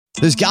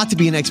There's got to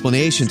be an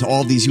explanation to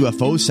all of these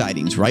UFO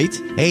sightings, right?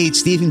 Hey,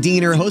 it's Stephen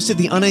Diener, host of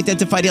the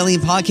Unidentified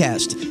Alien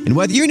Podcast. And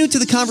whether you're new to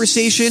the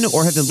conversation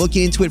or have been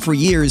looking into it for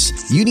years,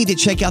 you need to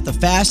check out the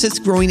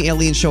fastest growing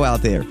alien show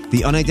out there,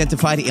 the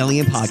Unidentified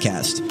Alien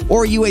Podcast,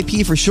 or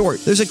UAP for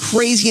short. There's a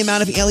crazy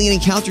amount of alien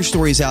encounter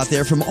stories out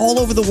there from all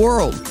over the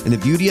world. And the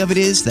beauty of it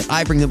is that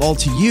I bring them all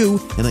to you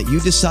and let you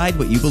decide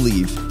what you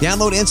believe.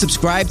 Download and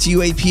subscribe to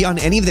UAP on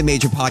any of the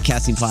major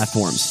podcasting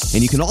platforms.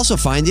 And you can also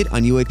find it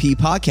on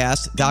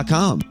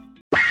UAPpodcast.com.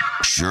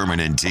 Sherman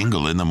and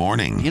Tingle in the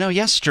morning. You know,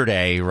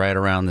 yesterday, right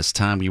around this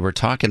time, you were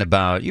talking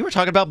about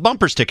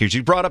bumper stickers.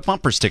 You brought up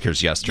bumper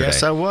stickers yesterday.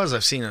 Yes, I was.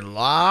 I've seen a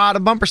lot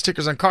of bumper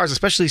stickers on cars,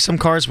 especially some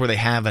cars where they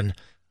have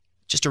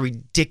just a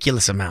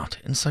ridiculous amount.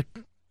 And it's like,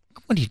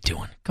 what are you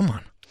doing? Come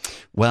on.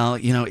 Well,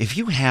 you know, if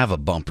you have a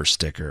bumper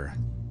sticker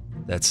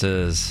that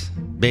says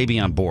 "Baby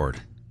on Board,"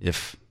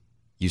 if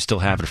you still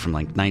have it from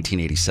like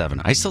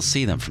 1987, I still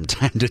see them from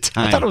time to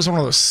time. I thought it was one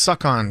of those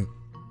suck-on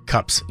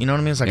cups. You know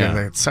what I mean? It's like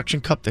a suction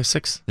cup. They're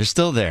 6. They're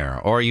still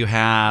there. Or you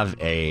have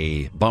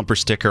a bumper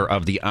sticker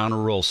of the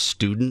honor roll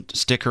student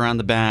sticker on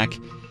the back.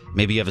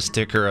 Maybe you have a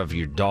sticker of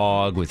your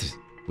dog with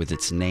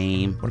its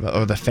name. What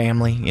about the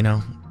family? You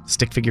know,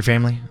 stick figure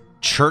family.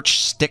 Church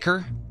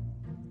sticker.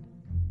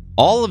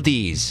 All of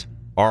these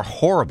are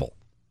horrible.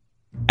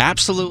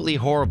 Absolutely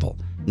horrible.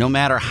 No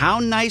matter how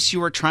nice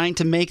you are trying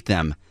to make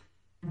them,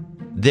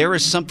 there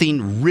is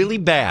something really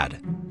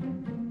bad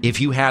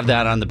if you have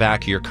that on the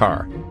back of your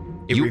car.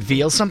 It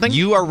reveals something?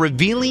 You are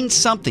revealing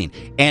something.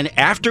 And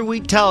after we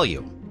tell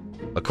you,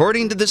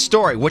 according to this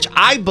story, which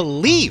I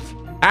believe,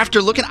 after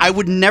looking, I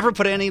would never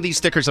put any of these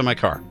stickers on my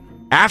car.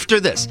 After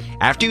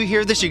you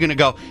hear this, you're going to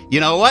go, you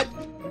know what?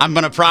 I'm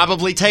going to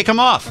probably take them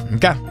off.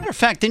 Okay. Matter of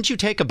fact, didn't you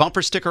take a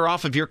bumper sticker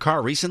off of your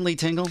car recently,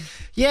 Tingle?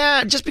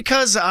 Yeah, just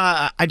because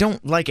I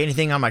don't like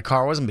anything on my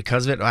car. It wasn't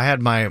because of it. I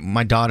had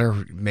my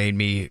daughter made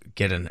me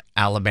get an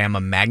Alabama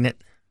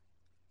magnet.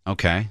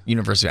 Okay.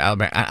 University of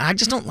Alabama. I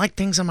just don't like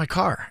things on my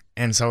car.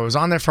 And so it was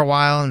on there for a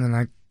while, and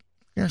then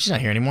she's not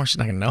here anymore. She's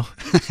not going to know.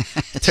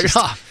 Took it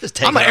off.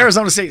 I'm an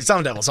Arizona State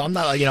Sun Devil, so I'm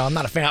not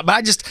a fan.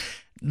 But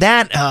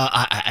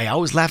I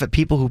always laugh at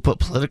people who put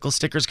political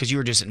stickers because you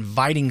were just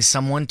inviting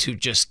someone to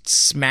just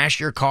smash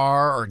your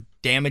car or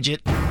damage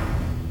it.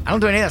 I don't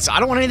do any of that. So I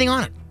don't want anything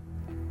on it.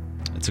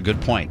 That's a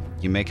good point.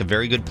 You make a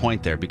very good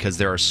point there because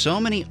there are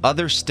so many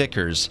other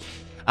stickers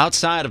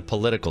outside of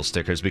political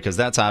stickers, because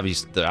that's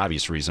the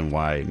obvious reason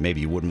why maybe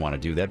you wouldn't want to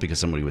do that, because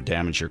somebody would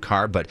damage your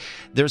car. But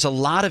there's a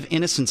lot of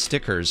innocent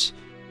stickers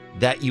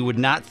that you would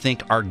not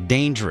think are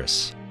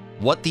dangerous.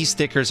 What these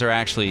stickers are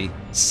actually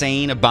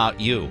saying about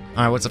you.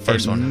 All right, what's the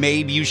first one?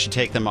 Maybe you should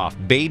take them off.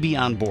 Baby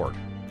on board.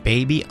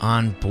 Baby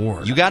on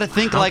board. You got to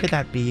think How could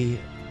that be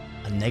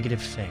a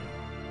negative thing?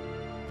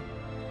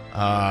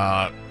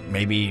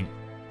 Maybe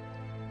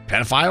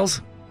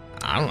pedophiles?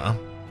 I don't know.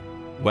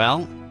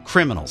 Well,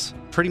 criminals.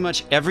 Pretty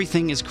much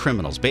everything is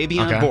criminals. Baby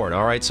on board,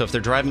 all right? So if they're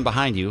driving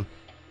behind you,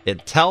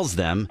 it tells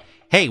them,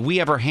 hey, we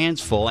have our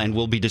hands full and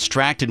we'll be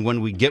distracted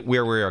when we get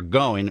where we are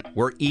going.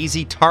 We're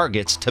easy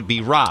targets to be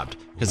robbed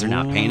because they're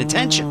not paying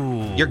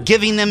attention. You're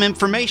giving them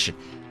information.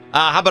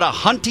 How about a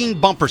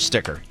hunting bumper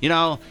sticker? You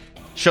know,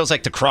 shows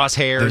like the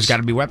crosshairs. There's got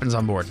to be weapons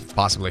on board,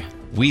 possibly.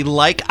 We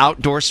like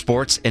outdoor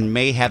sports and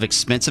may have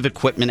expensive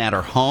equipment at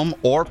our home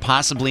or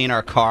possibly in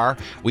our car.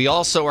 We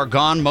also are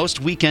gone most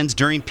weekends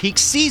during peak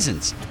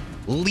seasons.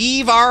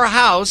 Leaving our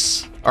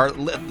house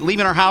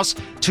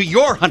to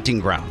your hunting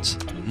grounds.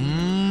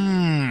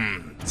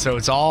 So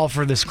it's all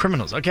for this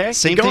criminals. Okay,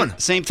 same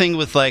thing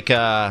with like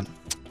a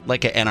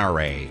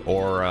NRA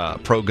or a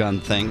pro-gun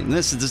thing. And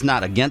this is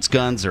not against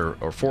guns or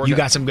for. You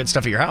got some good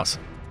stuff at your house.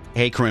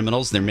 Hey,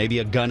 criminals, there may be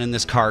a gun in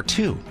this car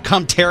too.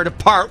 Come tear it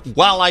apart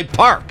while I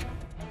park.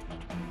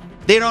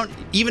 They don't.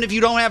 Even if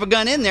you don't have a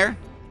gun in there,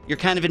 you're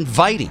kind of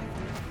inviting.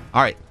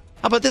 All right,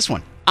 how about this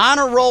one?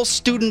 Honor roll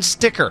student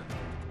sticker.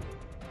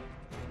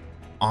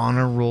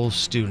 Honor roll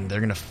student. They're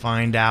going to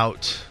find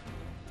out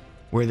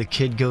where the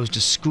kid goes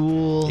to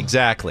school.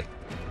 Exactly.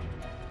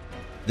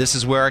 This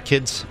is where our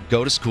kids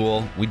go to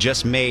school. We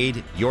just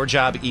made your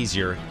job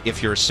easier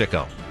if you're a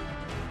sicko.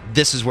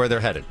 This is where they're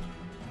headed.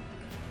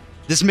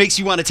 This makes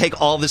you want to take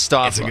all this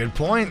stuff. That's a good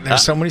point.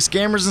 There's so many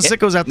scammers and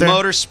sickos out there.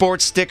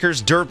 Motorsports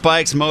stickers, dirt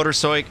bikes,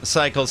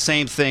 motorcycles,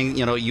 same thing.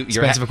 You know,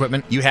 expensive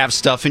equipment. You have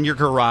stuff in your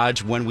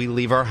garage when we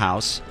leave our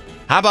house.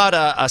 How about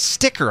a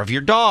sticker of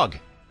your dog?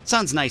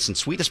 Sounds nice and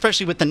sweet,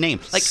 especially with the name.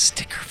 Like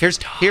sticker.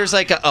 Here's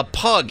like a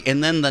pug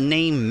and then the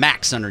name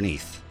Max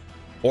underneath,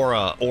 or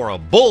a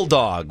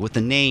bulldog with the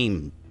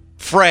name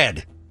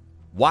Fred.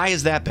 Why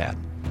is that bad?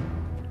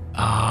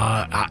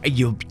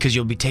 Because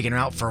you'll be taking her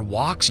out for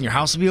walks and your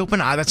house will be open.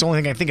 That's the only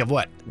thing I think of.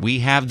 What? We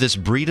have this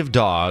breed of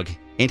dog,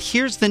 and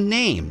here's the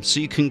name, so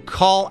you can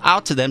call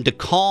out to them to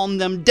calm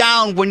them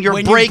down when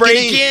you're breaking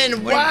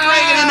in. Wow. When you're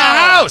breaking in the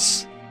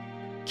house.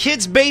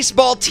 Kids'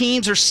 baseball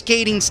teams or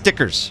skating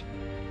stickers.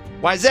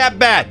 Why is that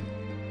bad?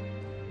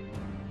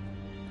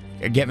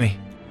 Get me.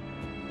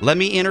 Let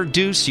me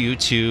introduce you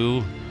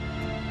to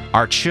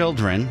our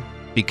children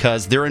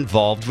because they're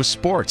involved with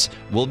sports.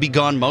 We'll be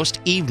gone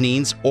most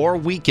evenings or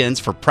weekends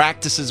for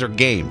practices or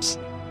games.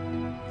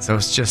 So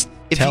it's just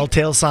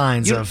telltale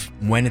signs of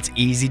when it's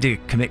easy to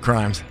commit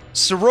crimes.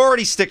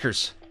 Sorority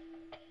stickers.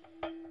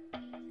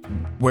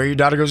 Where your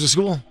daughter goes to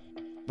school.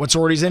 What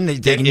sorority's in, they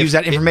can use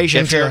that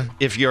information.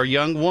 If you're a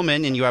young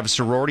woman and you have a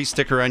sorority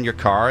sticker on your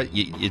car,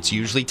 it's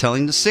usually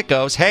telling the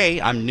sickos,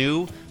 hey, I'm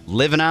new,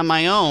 living on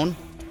my own,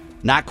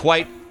 not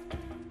quite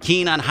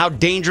keen on how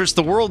dangerous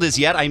the world is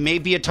yet. I may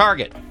be a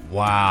target.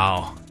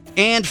 Wow.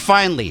 And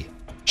finally,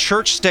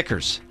 church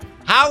stickers.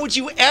 How would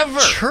you ever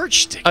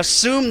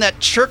assume that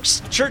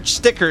church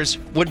stickers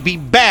would be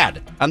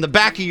bad on the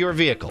back of your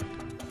vehicle?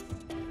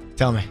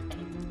 Tell me.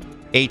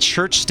 A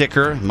church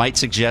sticker might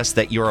suggest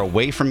that you're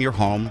away from your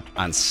home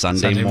on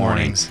Sunday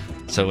mornings.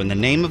 So in the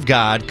name of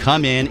God,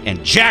 come in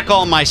and jack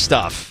all my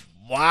stuff.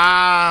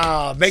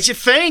 Wow. Makes you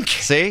think.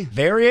 See?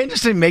 Very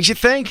interesting. Makes you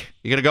think.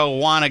 You're going to go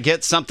want to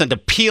get something to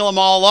peel them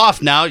all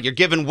off now. You're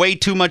giving way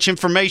too much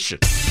information.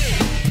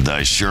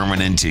 The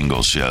Sherman and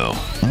Tingle Show.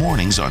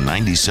 Mornings on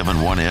 97.1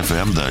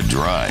 FM The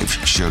Drive,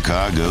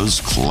 Chicago's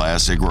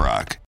classic rock.